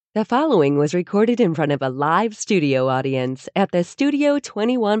The following was recorded in front of a live studio audience at the Studio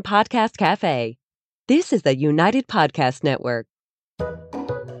 21 Podcast Cafe. This is the United Podcast Network.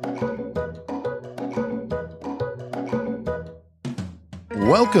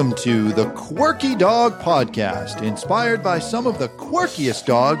 Welcome to the Quirky Dog Podcast, inspired by some of the quirkiest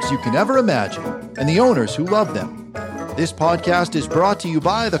dogs you can ever imagine and the owners who love them. This podcast is brought to you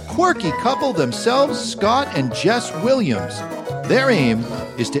by the quirky couple themselves, Scott and Jess Williams. Their aim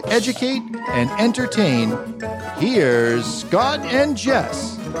is to educate and entertain. Here's Scott and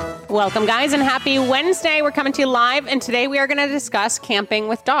Jess. Welcome, guys, and happy Wednesday. We're coming to you live, and today we are going to discuss camping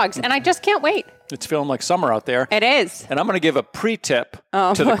with dogs, and I just can't wait. It's feeling like summer out there. It is. And I'm going to give a pre-tip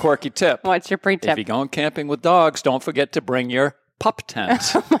to the quirky tip. What's your pre-tip? If you're going camping with dogs, don't forget to bring your pup tent.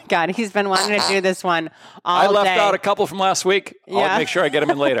 Oh, my God. He's been wanting to do this one all day. I left out a couple from last week. I'll make sure I get them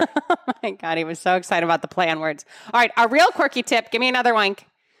in later. Oh, my God. He was so excited about the play on words. All right. Our real quirky tip, give me another one,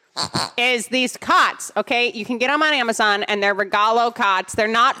 is these cots, okay? You can get them on Amazon, and they're Regalo cots. They're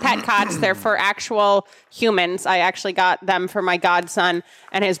not pet cots. They're for actual humans. I actually got them for my godson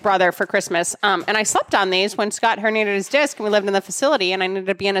and his brother for Christmas. And I slept on these when Scott herniated his disc, and we lived in the facility, and I needed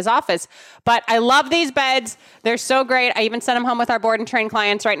to be in his office. But I love these beds. They're so great. I even send them home with our board and train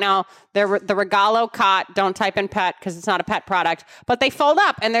clients right now. They're the Regalo cot. Don't type in pet because it's not a pet product. But they fold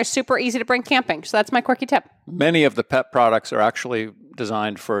up, and they're super easy to bring camping. So that's my quirky tip. Many of the pet products are actually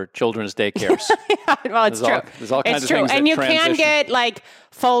designed for children's daycares. Yeah, well, it's true. There's all kinds it's of true. things And that you transition. can get like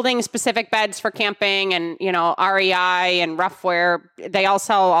folding specific beds for camping and, you know, REI and Roughwear. They all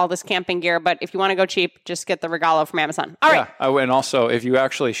sell all this camping gear. But if you want to go cheap, just get the Regalo from Amazon. All right. And also, if you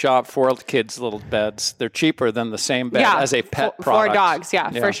actually shop for kids' little beds, they're cheaper than the same bed as a pet product. For dogs,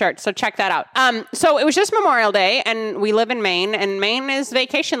 for sure. So check that out. So it was just Memorial Day, and we live in Maine, and Maine is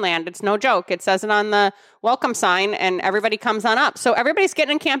vacation land. It's no joke. It says it on the welcome sign, and everybody comes on up. So everybody's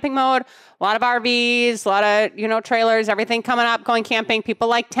getting in camping mode. A lot of RVs, a lot of, trailers, everything coming up, going camping. People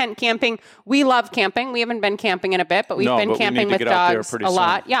like tent camping. We love camping. We haven't been camping in a bit, but we've been camping with dogs a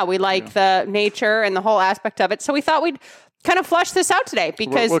lot. Yeah, we like the nature and the whole aspect of it. So we thought we'd kind of flush this out today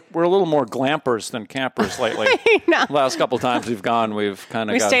because we're a little more glampers than campers lately. No. Last couple of times we've gone, we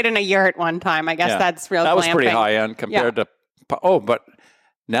stayed in a yurt one time. I guess that's real. That glamping. was pretty high end compared to. Oh, but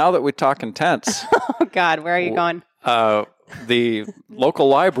now that we're talking tents, oh God, where are you going? The local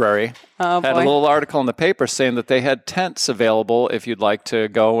library had a little article in the paper saying that they had tents available if you'd like to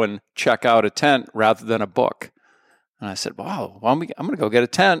go and check out a tent rather than a book. And I said, "Wow, I'm going to go get a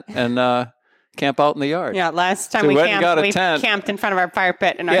tent and camp out in the yard." Yeah, last time we camped in front of our fire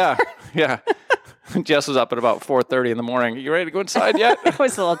pit. Yeah. Jess was up at about 4:30 in the morning. You ready to go inside yet? It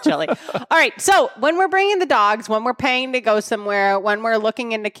was a little chilly. All right. So when we're bringing the dogs, when we're paying to go somewhere, when we're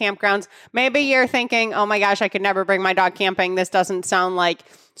looking into campgrounds, maybe you're thinking, oh my gosh, I could never bring my dog camping. This doesn't sound like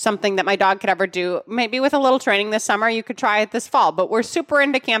something that my dog could ever do. Maybe with a little training this summer, you could try it this fall. But we're super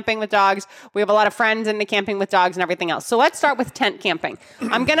into camping with dogs. We have a lot of friends into camping with dogs and everything else. So let's start with tent camping.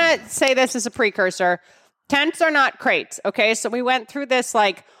 I'm going to say this as a precursor. Tents are not crates. Okay. So we went through this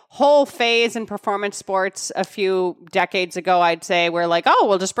whole phase in performance sports a few decades ago, I'd say. We're like, oh,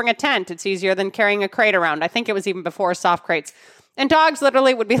 we'll just bring a tent. It's easier than carrying a crate around. I think it was even before soft crates. And dogs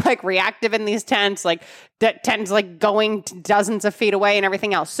literally would be reactive in these tents, tents going dozens of feet away and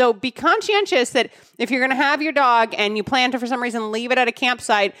everything else. So be conscientious that if you're going to have your dog and you plan to, for some reason, leave it at a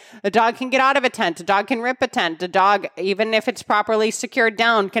campsite, a dog can get out of a tent. A dog can rip a tent. A dog, even if it's properly secured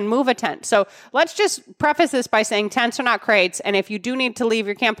down, can move a tent. So let's just preface this by saying tents are not crates. And if you do need to leave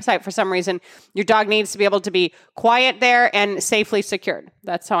your campsite for some reason, your dog needs to be able to be quiet there and safely secured.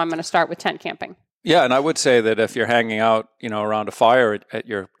 That's how I'm going to start with tent camping. Yeah, and I would say that if you're hanging out, around a fire at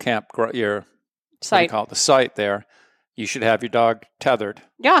your camp, your site, the site there, you should have your dog tethered,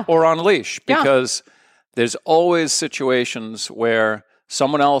 yeah, or on a leash, because there's always situations where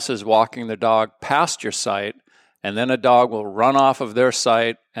someone else is walking their dog past your site, and then a dog will run off of their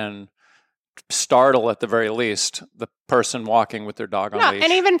site and startle, at the very least, the person walking with their dog on a leash.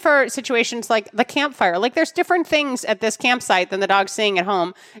 And even for situations like the campfire, there's different things at this campsite than the dog's seeing at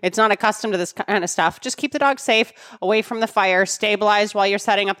home. It's not accustomed to this kind of stuff. Just keep the dog safe, away from the fire, stabilized while you're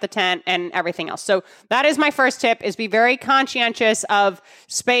setting up the tent and everything else. So that is my first tip, is be very conscientious of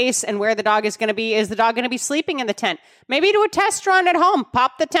space and where the dog is going to be. Is the dog going to be sleeping in the tent? Maybe do a test run at home.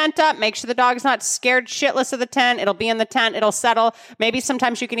 Pop the tent up. Make sure the dog's not scared shitless of the tent. It'll be in the tent. It'll settle. Maybe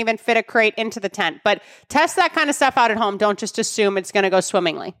sometimes you can even fit a crate into the tent. But test that kind of stuff out at home. Don't just assume it's going to go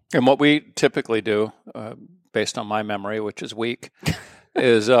swimmingly. And what we typically do, based on my memory, which is weak,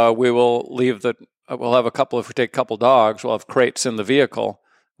 is we will leave we'll have if we take a couple dogs, we'll have crates in the vehicle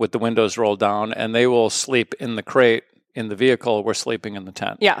with the windows rolled down, and they will sleep in the crate in the vehicle, we're sleeping in the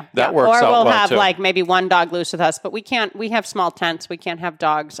tent. Yeah. That works out well, well, Or we'll have too. like maybe one dog loose with us, but we have small tents. We can't have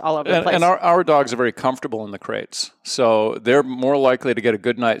dogs all over the place. And our dogs are very comfortable in the crates. So they're more likely to get a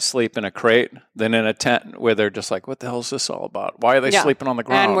good night's sleep in a crate than in a tent where they're just like, what the hell is this all about? Why are they sleeping on the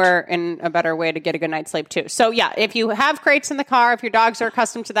ground? And we're in a better way to get a good night's sleep too. So yeah, if you have crates in the car, if your dogs are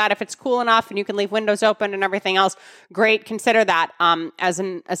accustomed to that, if it's cool enough and you can leave windows open and everything else, great. Consider that as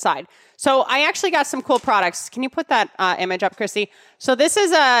an aside. So I actually got some cool products. Can you put that image up, Christy? So this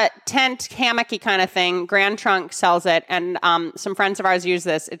is a tent hammocky kind of thing. Grand Trunk sells it, and some friends of ours use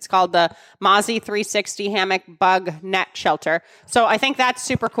this. It's called the Mozzie 360 Hammock Bug Net Shelter. So I think that's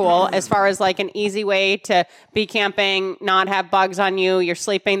super cool as far as like an easy way to be camping, not have bugs on you. You're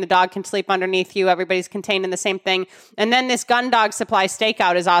sleeping, the dog can sleep underneath you. Everybody's contained in the same thing. And then this Gun Dog Supply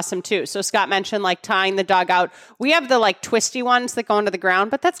Stakeout is awesome too. So Scott mentioned like tying the dog out. We have the like twisty ones that go into the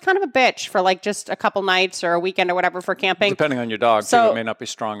ground, but that's kind of a bitch for like just a couple nights or a weekend or whatever for camping. Depending on your dog, So- too, it may not be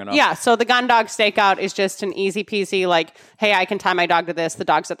strong enough. Yeah, so the Gun Dog Stakeout is just an easy peasy, like, hey, I can tie my dog to this. The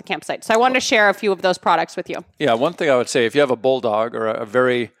dog's at the campsite. So I wanted to share a few of those products with you. Yeah, one thing I would say, if you have a bulldog or a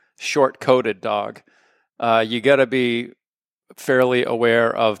very short-coated dog, you got to be fairly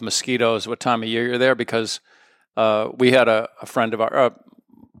aware of mosquitoes, what time of year you're there, because we had a friend of ours,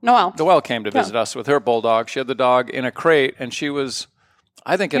 Noelle came to visit us with her bulldog. She had the dog in a crate, and she was,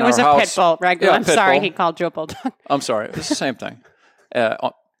 I think, in our house. It was a pit bull, right? Yeah, I'm pit sorry bull. he called you a bulldog. I'm sorry. It's the same thing.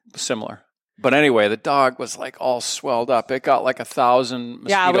 Similar. But anyway, the dog was like all swelled up. It got like 1,000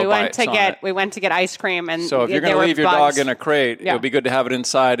 mosquito we went bites to on get it. we went to get ice cream, and So if you're going there to were leave your bugs. dog in a crate, Yeah. it would be good to have it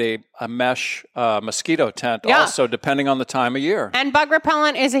inside a mesh mosquito tent Yeah. also, depending on the time of year. And bug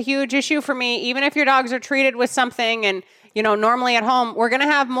repellent is a huge issue for me. Even if your dogs are treated with something and, you know, normally at home, we're going to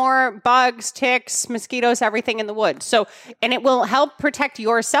have more bugs, ticks, mosquitoes, everything in the woods. So, and it will help protect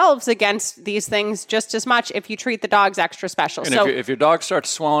yourselves against these things just as much if you treat the dogs extra special. And So, if your dog starts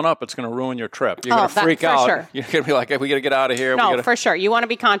swelling up, it's going to ruin your trip. You're going to freak for out. sure. You're going to be like, hey, we got to get out of here. no, for sure. You want to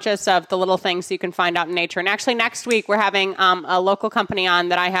be conscious of the little things you can find out in nature. And actually next week we're having a local company on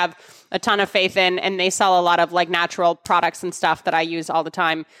that I have a ton of faith in, and they sell a lot of like natural products and stuff that I use all the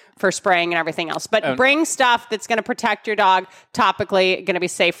time for spraying and everything else. But bring stuff that's going to protect your dog topically, going to be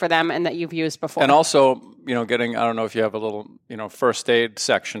safe for them, and that you've used before. And also, you know, getting, I don't know if you have a little, you know, first aid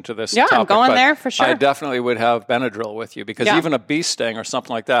section to this Yeah, I'm topic, going but there for sure. I definitely would have Benadryl with you, because Yeah. even a bee sting or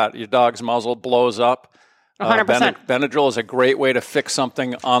something like that, your dog's muzzle blows up. 100%. Benadryl is a great way to fix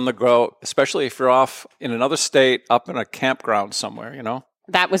something on the go, especially if you're off in another state, up in a campground somewhere, you know?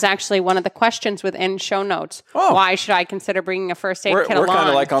 That was actually one of the questions within show notes. Oh. Why should I consider bringing a first aid We're kit along? kind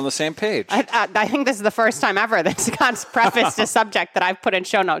of like on the same page. I think this is the first time ever that Scott's prefaced a subject that I've put in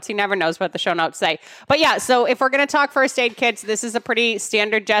show notes. He never knows what the show notes say. But yeah, so if we're going to talk first aid kits, this is a pretty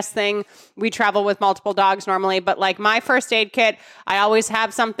standard Jess thing. We travel with multiple dogs normally, but like my first aid kit, I always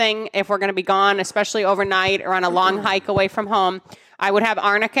have something if we're going to be gone, especially overnight or on a long hike away from home. I would have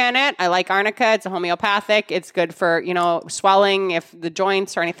arnica in it. I like arnica. It's a homeopathic. It's good for, you know, swelling, if the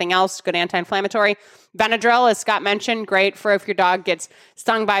joints or anything else, good anti-inflammatory. Benadryl, as Scott mentioned, great for if your dog gets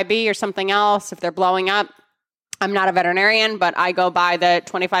stung by a bee or something else, if they're blowing up. I'm not a veterinarian, but I go by the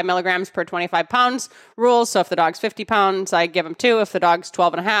 25 milligrams per 25 pounds rule. So if the dog's 50 pounds, I give them 2. If the dog's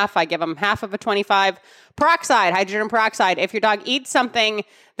 12 and a half, I give them half of a 25. Peroxide, hydrogen peroxide. If your dog eats something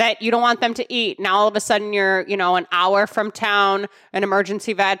that you don't want them to eat, now all of a sudden you're, you know, an hour from town, an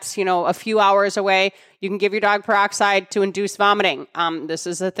emergency vet's, you know, a few hours away, you can give your dog peroxide to induce vomiting. This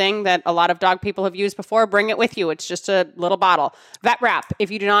is a thing that a lot of dog people have used before. Bring it with you. It's just a little bottle. Vet wrap. If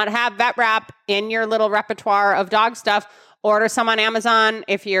you do not have vet wrap in your little repertoire of dog stuff, order some on Amazon.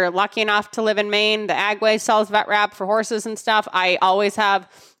 If you're lucky enough to live in Maine, the Agway sells vet wrap for horses and stuff. I always have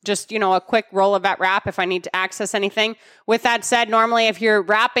just, you know, a quick roll of vet wrap if I need to access anything. With that said, normally if you're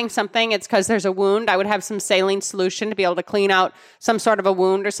wrapping something, it's because there's a wound. I would have some saline solution to be able to clean out some sort of a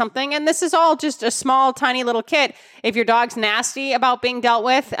wound or something. And this is all just a small, tiny little kit. If your dog's nasty about being dealt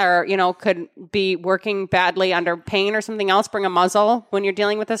with, or, you know, could be working badly under pain or something else, bring a muzzle when you're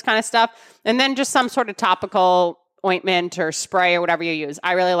dealing with this kind of stuff. And then just some sort of topical ointment or spray or whatever you use.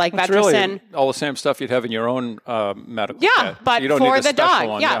 I really like It's Vetricin. really all the same stuff you'd have in your own medical Yeah, kit. but you don't for need the special dog.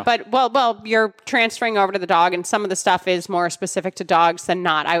 one, Yeah, but well, you're transferring over to the dog, and some of the stuff is more specific to dogs than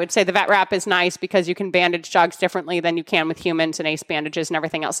not. I would say the vet wrap is nice because you can bandage dogs differently than you can with humans and ace bandages and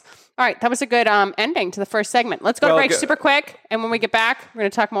everything else. All right, that was a good ending to the first segment. Let's go to break super quick, and when we get back, we're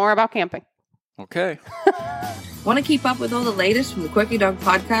going to talk more about camping. Okay. Want to keep up with all the latest from the Quirky Dog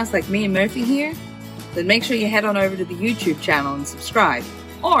podcast like me and Murphy here? Then make sure you head on over to the YouTube channel and subscribe.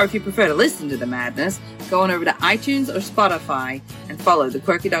 Or if you prefer to listen to the madness, go on over to iTunes or Spotify and follow the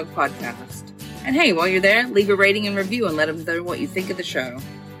Quirky Dog podcast. And hey, while you're there, leave a rating and review and let them know what you think of the show.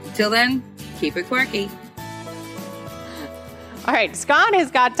 Until then, keep it quirky. All right, Scott has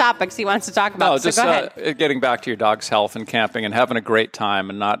got topics he wants to talk about. No, so go ahead. Getting back to your dog's health and camping and having a great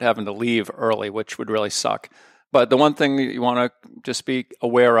time and not having to leave early, which would really suck. But the one thing that you want to just be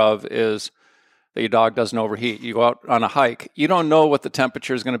aware of is that your dog doesn't overheat. You go out on a hike. You don't know what the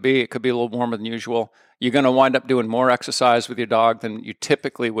temperature is going to be. It could be a little warmer than usual. You're going to wind up doing more exercise with your dog than you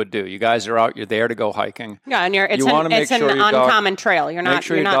typically would do. You guys are out. You're there to go hiking. Yeah, and it's an uncommon trail. You're not. Make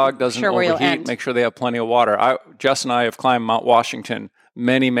sure your dog doesn't overheat. Make sure they have plenty of water. Jess and I have climbed Mount Washington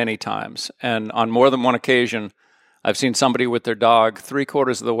many, many times. And on more than one occasion, I've seen somebody with their dog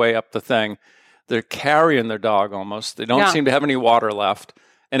 3/4 of the way up the thing. They're carrying their dog almost. They don't seem to have any water left.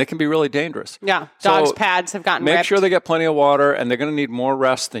 And it can be really dangerous. Yeah, dogs' pads have gotten ripped. Make sure they get plenty of water, and they're going to need more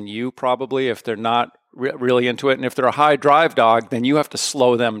rest than you probably if they're not really into it. And if they're a high drive dog, then you have to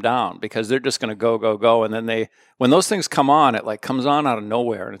slow them down because they're just going to go, go, go. And then when those things come on, it like comes on out of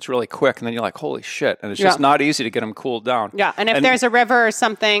nowhere, and it's really quick. And then you're like, holy shit. And it's just not easy to get them cooled down. Yeah, and if there's a river or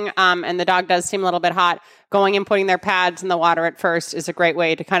something, and the dog does seem a little bit hot, going and putting their pads in the water at first is a great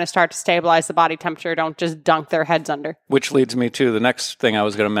way to kind of start to stabilize the body temperature. Don't just dunk their heads under. Which leads me to the next thing I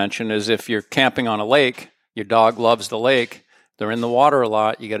was going to mention is if you're camping on a lake, your dog loves the lake, they're in the water a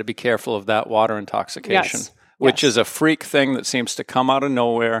lot, you got to be careful of that water intoxication, which is a freak thing that seems to come out of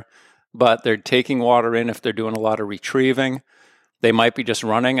nowhere, but they're taking water in if they're doing a lot of retrieving. They might be just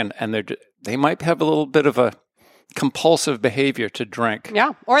running and they might have a little bit of a compulsive behavior to drink.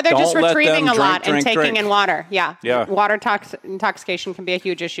 Yeah. Or they're just retrieving a lot and taking in water. Yeah. Water intoxication can be a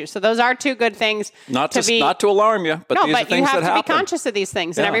huge issue. So those are two good things. Not to alarm you, but these are things that happen. You have to be conscious of these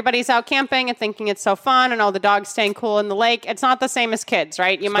things. And everybody's out camping and thinking it's so fun and the dog's staying cool in the lake. It's not the same as kids,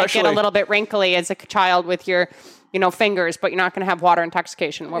 right? You might get a little bit wrinkly as a child with your fingers, but you're not going to have water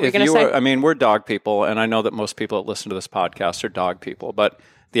intoxication. What were you going to say? I mean, we're dog people, and I know that most people that listen to this podcast are dog people, but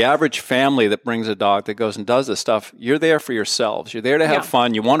the average family that brings a dog that goes and does this stuff, you're there for yourselves. You're there to have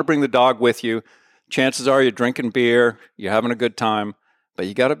fun. You want to bring the dog with you. Chances are you're drinking beer, you're having a good time, but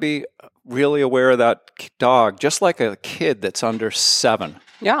you got to be really aware of that dog, just like a kid that's under 7.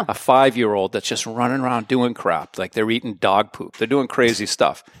 Yeah. A 5-year-old that's just running around doing crap, like they're eating dog poop. They're doing crazy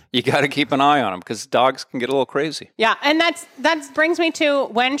stuff. You got to keep an eye on them because dogs can get a little crazy. Yeah, and that brings me to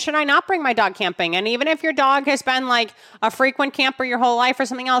when should I not bring my dog camping? And even if your dog has been like a frequent camper your whole life or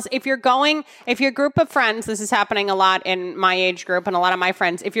something else, if your group of friends, this is happening a lot in my age group and a lot of my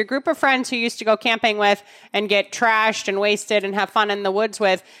friends, if your group of friends who used to go camping with and get trashed and wasted and have fun in the woods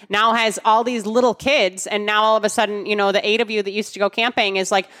with now has all these little kids, and now all of a sudden, the 8 of you that used to go camping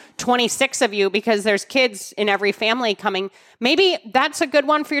is like 26 of you because there's kids in every family coming. Maybe that's a good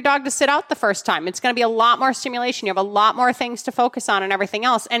one for your dog to sit out the first time. It's going to be a lot more stimulation. You have a lot more things to focus on and everything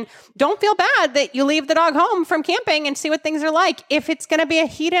else. And don't feel bad that you leave the dog home from camping and see what things are like. If it's going to be a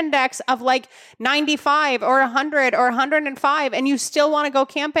heat index of like 95 or 100 or 105 and you still want to go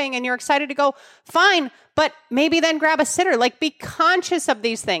camping and you're excited to go, fine. But maybe then grab a sitter. Like, be conscious of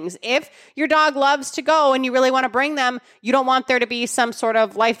these things. If your dog loves to go and you really want to bring them, you don't want there to be some sort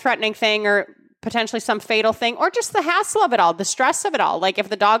of life-threatening thing or potentially some fatal thing, or just the hassle of it all, the stress of it all. Like, if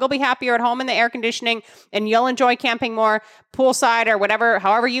the dog will be happier at home in the air conditioning and you'll enjoy camping more poolside or whatever,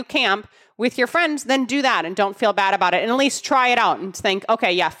 however you camp with your friends, then do that and don't feel bad about it. And at least try it out and think,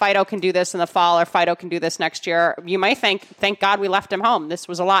 okay, yeah, Fido can do this in the fall or Fido can do this next year. You might think, thank God we left him home. This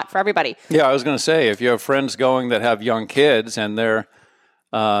was a lot for everybody. Yeah, I was going to say, if you have friends going that have young kids and they're,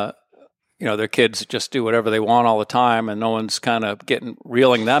 their kids just do whatever they want all the time and no one's kind of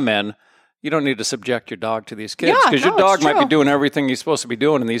reeling them in, you don't need to subject your dog to these kids because your dog might be doing everything he's supposed to be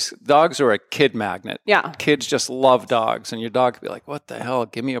doing. And these dogs are a kid magnet. Yeah. Kids just love dogs. And your dog could be like, what the hell?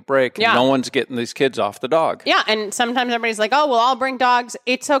 Give me a break. And no one's getting these kids off the dog. Yeah. And sometimes everybody's like, oh, well, I'll bring dogs.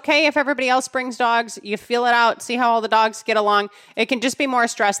 It's okay if everybody else brings dogs. You feel it out. See how all the dogs get along. It can just be more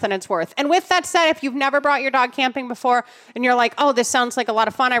stress than it's worth. And with that said, if you've never brought your dog camping before and you're like, oh, this sounds like a lot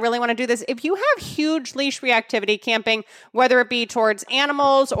of fun, I really want to do this. If you have huge leash reactivity camping, whether it be towards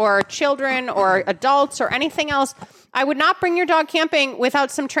animals or children or adults or anything else, I would not bring your dog camping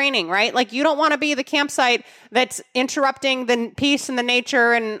without some training, right? Like, you don't want to be the campsite that's interrupting the peace and the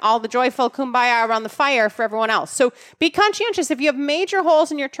nature and all the joyful kumbaya around the fire for everyone else. So be conscientious. If you have major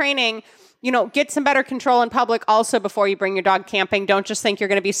holes in your training, get some better control in public also before you bring your dog camping. Don't just think you're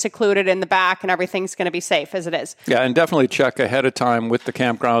going to be secluded in the back and everything's going to be safe as it is. Yeah, and definitely check ahead of time with the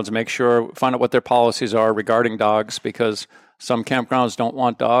campgrounds. Make sure, find out what their policies are regarding dogs, because some campgrounds don't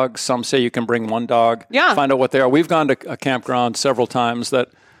want dogs. Some say you can bring one dog. Yeah. Find out what they are. We've gone to a campground several times that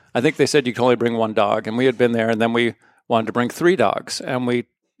I think they said you can only bring one dog. And we had been there, and then we wanted to bring 3 dogs. And we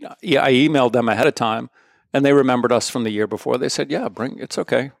I emailed them ahead of time, and they remembered us from the year before. They said, it's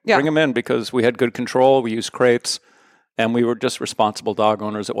okay. Yeah. Bring them in, because we had good control. We used crates. And we were just responsible dog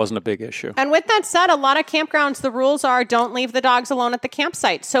owners. It wasn't a big issue. And with that said, a lot of campgrounds, the rules are don't leave the dogs alone at the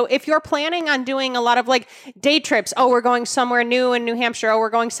campsite. So if you're planning on doing a lot of like day trips, we're going somewhere new in New Hampshire,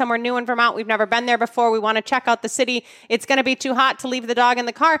 we're going somewhere new in Vermont, we've never been there before, we want to check out the city, it's going to be too hot to leave the dog in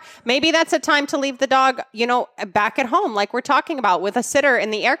the car. Maybe that's a time to leave the dog, back at home, like we're talking about, with a sitter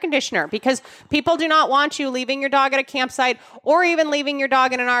in the air conditioner, because people do not want you leaving your dog at a campsite, or even leaving your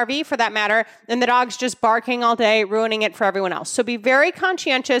dog in an RV for that matter, and the dog's just barking all day, ruining it for everyone else. So be very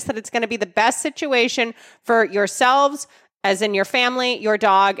conscientious that it's going to be the best situation for yourselves, as in your family, your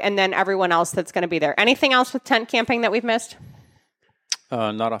dog, and then everyone else that's going to be there. Anything else with tent camping that we've missed?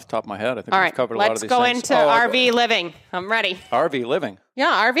 Not off the top of my head. I think All we've right, covered a lot of let's these go things. into RV living. I'm ready. RV living.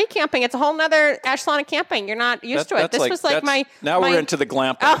 Yeah, RV camping. It's a whole nother echelon of camping. You're not used to it. This was like my... Now we're into the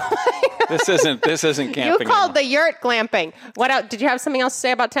glamping. This isn't camping. You called anymore. the yurt glamping. What else? Did you have something else to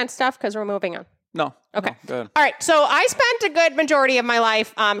say about tent stuff? Because we're moving on. No. Okay. No, go ahead. All right. So I spent a good majority of my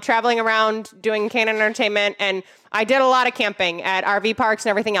life traveling around doing Canine Entertainment, and I did a lot of camping at RV parks and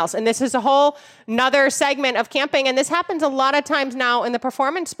everything else. And this is a whole nother segment of camping. And this happens a lot of times now in the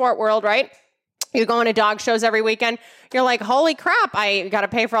performance sport world, right? You're going to dog shows every weekend. You're like, holy crap, I got to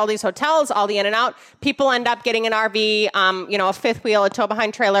pay for all these hotels, all the in and out. People end up getting an RV, a fifth wheel, a tow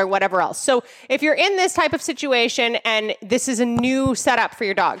behind trailer, whatever else. So if you're in this type of situation and this is a new setup for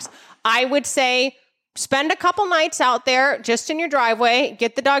your dogs, I would say spend a couple nights out there just in your driveway,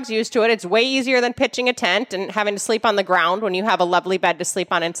 get the dogs used to it. It's way easier than pitching a tent and having to sleep on the ground when you have a lovely bed to sleep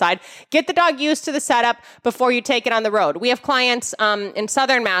on inside. Get the dog used to the setup before you take it on the road. We have clients in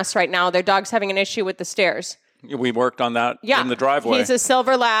Southern Mass right now. Their dog's having an issue with the stairs. We worked on that in the driveway. He's a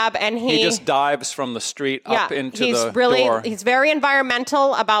silver lab, and he just dives from the street up into the door. He's very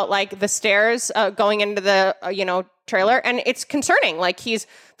environmental about like the stairs going into the trailer, and it's concerning. Like he's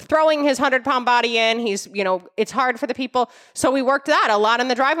throwing his 100-pound body in. He's it's hard for the people. So we worked that a lot in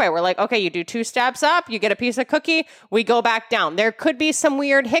the driveway. We're like, okay, you do 2 steps up, you get a piece of cookie, we go back down. There could be some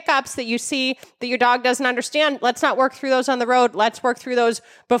weird hiccups that you see that your dog doesn't understand. Let's not work through those on the road. Let's work through those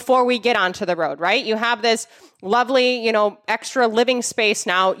before we get onto the road, right? You have this lovely, extra living space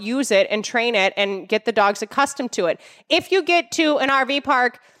now. Use it and train it and get the dogs accustomed to it. If you get to an RV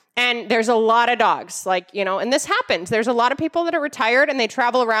park and there's a lot of dogs, and this happens. There's a lot of people that are retired and they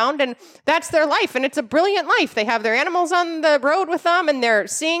travel around and that's their life. And it's a brilliant life. They have their animals on the road with them and they're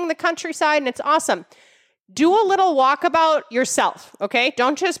seeing the countryside and it's awesome. Do a little walkabout yourself, okay?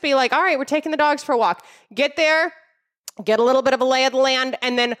 Don't just be like, all right, we're taking the dogs for a walk. Get there, get a little bit of a lay of the land,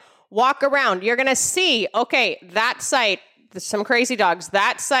 and then walk around. You're going to see, okay, that site, some crazy dogs.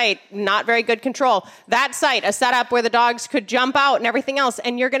 That site, not very good control. That site, a setup where the dogs could jump out and everything else.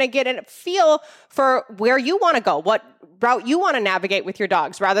 And you're going to get a feel for where you want to go, what route you want to navigate with your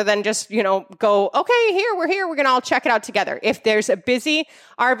dogs, rather than just, go, okay, we're here. We're going to all check it out together. If there's a busy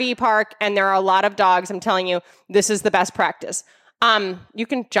RV park and there are a lot of dogs, I'm telling you, this is the best practice. You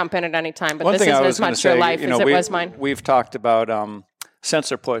can jump in at any time, but this isn't as much your life as it was mine. We've talked about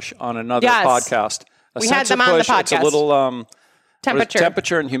sensor push on another podcast. We had them on the podcast. It's a little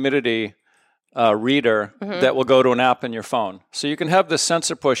temperature and humidity reader that will go to an app in your phone. So you can have this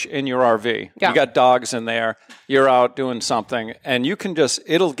sensor push in your RV. Yeah. You got dogs in there. You're out doing something. And you can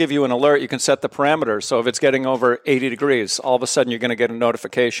it'll give you an alert. You can set the parameters. So if it's getting over 80 degrees, all of a sudden you're going to get a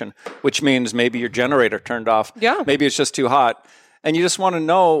notification, which means maybe your generator turned off. Yeah. Maybe it's just too hot. And you just want to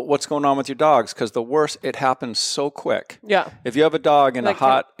know what's going on with your dogs, because the worst, it happens so quick. Yeah. If you have a dog in a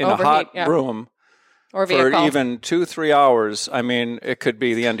hot room, or for even 2-3 hours, I mean, it could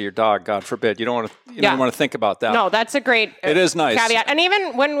be the end of your dog. God forbid. You don't want to think about that. No, that's a great it is nice caveat. And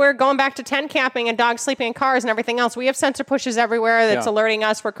even when we're going back to tent camping and dogs sleeping in cars and everything else, we have sensor pushes everywhere that's alerting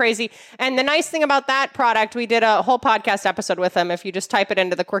us. We're crazy. And the nice thing about that product, we did a whole podcast episode with them. If you just type it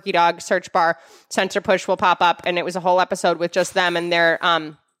into the Quirky Dog search bar, sensor push will pop up, and it was a whole episode with just them and their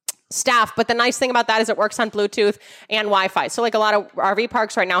staff. But the nice thing about that is it works on Bluetooth and Wi-Fi. So like a lot of RV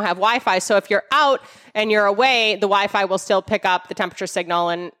parks right now have Wi-Fi. So if you're out and you're away, the Wi-Fi will still pick up the temperature signal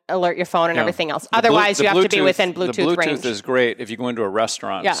and alert your phone and everything else. Otherwise, you have to be within Bluetooth range. The Bluetooth is great if you go into a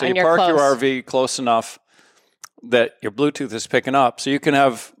restaurant. Yeah, so and you park your RV close enough that your Bluetooth is picking up. So you can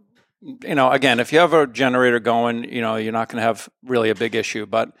have, again, if you have a generator going, you're not going to have really a big issue.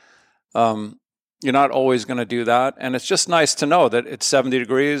 But you're not always going to do that. And it's just nice to know that it's 70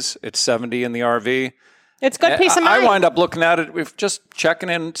 degrees, it's 70 in the RV, It's good peace of mind. I wind up looking at it. We're just checking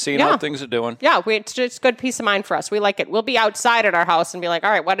in, seeing how things are doing. Yeah, it's just good peace of mind for us. We like it. We'll be outside at our house and be like, all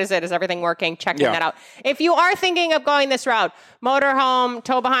right, what is it? Is everything working? Checking that out. If you are thinking of going this route, motorhome,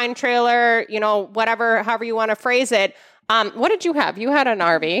 tow behind trailer, whatever, however you want to phrase it. What did you have? You had an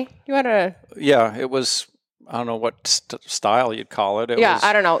RV. You had a... Yeah, it was... I don't know what style you'd call it.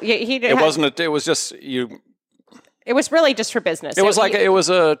 I don't know. It was just you... It was really just for business. It was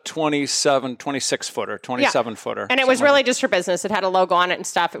a 26 footer, 27 footer. And it was really just for business. It had a logo on it and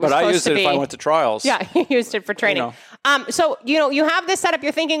stuff. It was I used it if I went to trials. Yeah, you used it for training. So, you have this setup.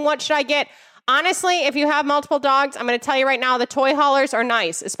 You're thinking, what should I get? Honestly, if you have multiple dogs, I'm going to tell you right now, the toy haulers are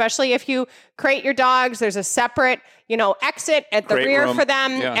nice, especially if you crate your dogs. There's a separate, exit at the rear for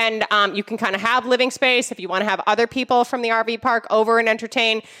them. Yeah. And you can kind of have living space. If you want to have other people from the RV park over and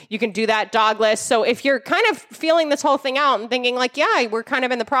entertain, you can do that dogless. So if you're kind of feeling this whole thing out and thinking like, we're kind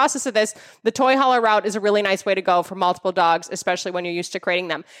of in the process of this, the toy hauler route is a really nice way to go for multiple dogs, especially when you're used to crating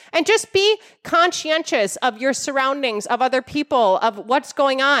them. And just be conscientious of your surroundings, of other people, of what's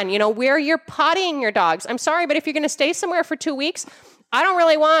going on, where you're pottying your dogs. I'm sorry, but if you're going to stay somewhere for 2 weeks, I don't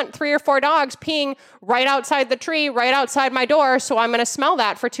really want 3 or 4 dogs peeing right outside the tree, right outside my door, so I'm going to smell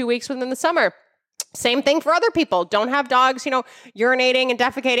that for 2 weeks within the summer. Same thing for other people. Don't have dogs, urinating and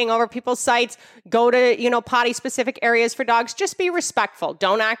defecating over people's sites. Go to, potty-specific areas for dogs. Just be respectful.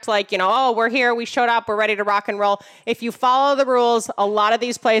 Don't act like, we're here, we showed up, we're ready to rock and roll. If you follow the rules, a lot of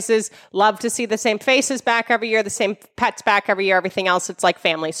these places love to see the same faces back every year, the same pets back every year, everything else. It's like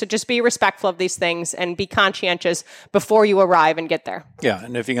family. So just be respectful of these things and be conscientious before you arrive and get there. Yeah,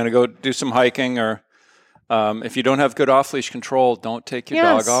 and if you're going to go do some hiking or... if you don't have good off-leash control, don't take your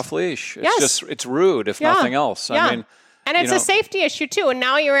dog off-leash. It's rude, if nothing else. Yeah. I mean, and it's a safety issue too. And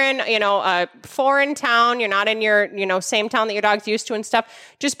now you're in, a foreign town. You're not in your, same town that your dog's used to and stuff.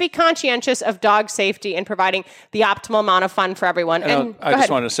 Just be conscientious of dog safety and providing the optimal amount of fun for everyone. And I just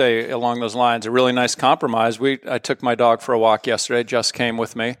wanted to say along those lines, a really nice compromise. I took my dog for a walk yesterday. Jess came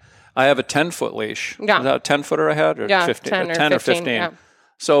with me. I have a 10-foot leash. Yeah. Is that a 10-footer I had? Or 15, 10 or 15. Yeah.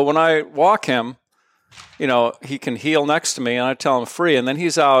 So when I walk him, he can heel next to me and I tell him free, and then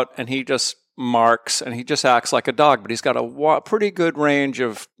he's out and he just marks and he just acts like a dog, but he's got a pretty good range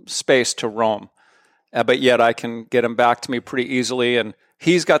of space to roam. But yet I can get him back to me pretty easily, and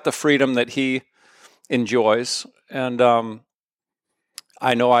he's got the freedom that he enjoys. And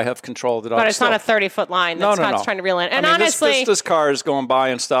I know I have control of the dog. But it's not a 30-foot line that Scott's trying to reel in. And honestly... This car is going by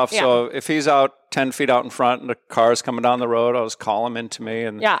and stuff, so if he's out 10 feet out in front and the car is coming down the road, I'll just call him into me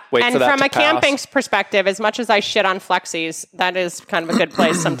and wait for that to pass. And from a camping perspective, as much as I shit on flexies, that is kind of a good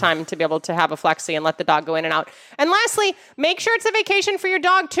place sometime to be able to have a flexi and let the dog go in and out. And lastly, make sure it's a vacation for your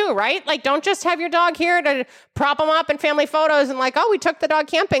dog too, right? Like, don't just have your dog here to prop him up in family photos and like, oh, we took the dog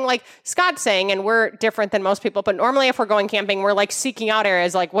camping, like Scott's saying, and we're different than most people. But normally if we're going camping, we're like seeking out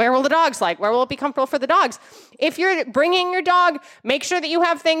areas like, where will the dogs like? Where will it be comfortable for the dogs? If you're bringing your dog, make sure that you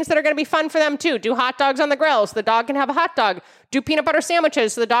have things that are going to be fun for them too. Do hot dogs on the grill so the dog can have a hot dog. Do peanut butter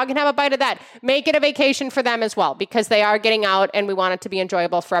sandwiches so the dog can have a bite of that. Make it a vacation for them as well, because they are getting out and we want it to be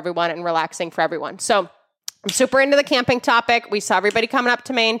enjoyable for everyone and relaxing for everyone. So I'm super into the camping topic. We saw everybody coming up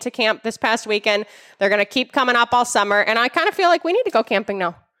to Maine to camp this past weekend. They're going to keep coming up all summer. And I kind of feel like we need to go camping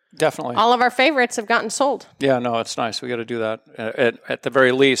now. Definitely. All of our favorites have gotten sold. Yeah, no, it's nice. We got to do that. At the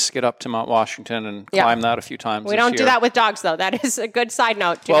very least, get up to Mount Washington and climb that a few times. We don't do that with dogs, though. That is a good side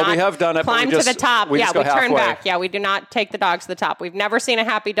note. We have done it. Climb to the top. We turn back. Yeah, we do not take the dogs to the top. We've never seen a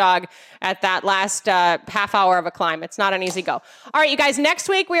happy dog at that last half hour of a climb. It's not an easy go. All right, you guys, next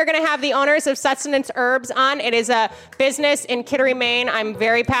week we are going to have the owners of Sustenance Herbs on. It is a business in Kittery, Maine. I'm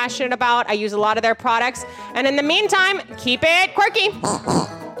very passionate about. I use a lot of their products. And in the meantime, keep it quirky.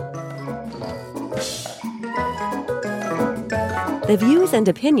 The views and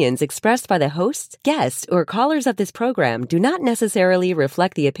opinions expressed by the hosts, guests, or callers of this program do not necessarily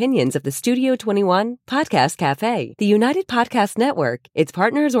reflect the opinions of the Studio 21 Podcast Cafe, the United Podcast Network, its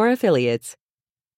partners, or affiliates.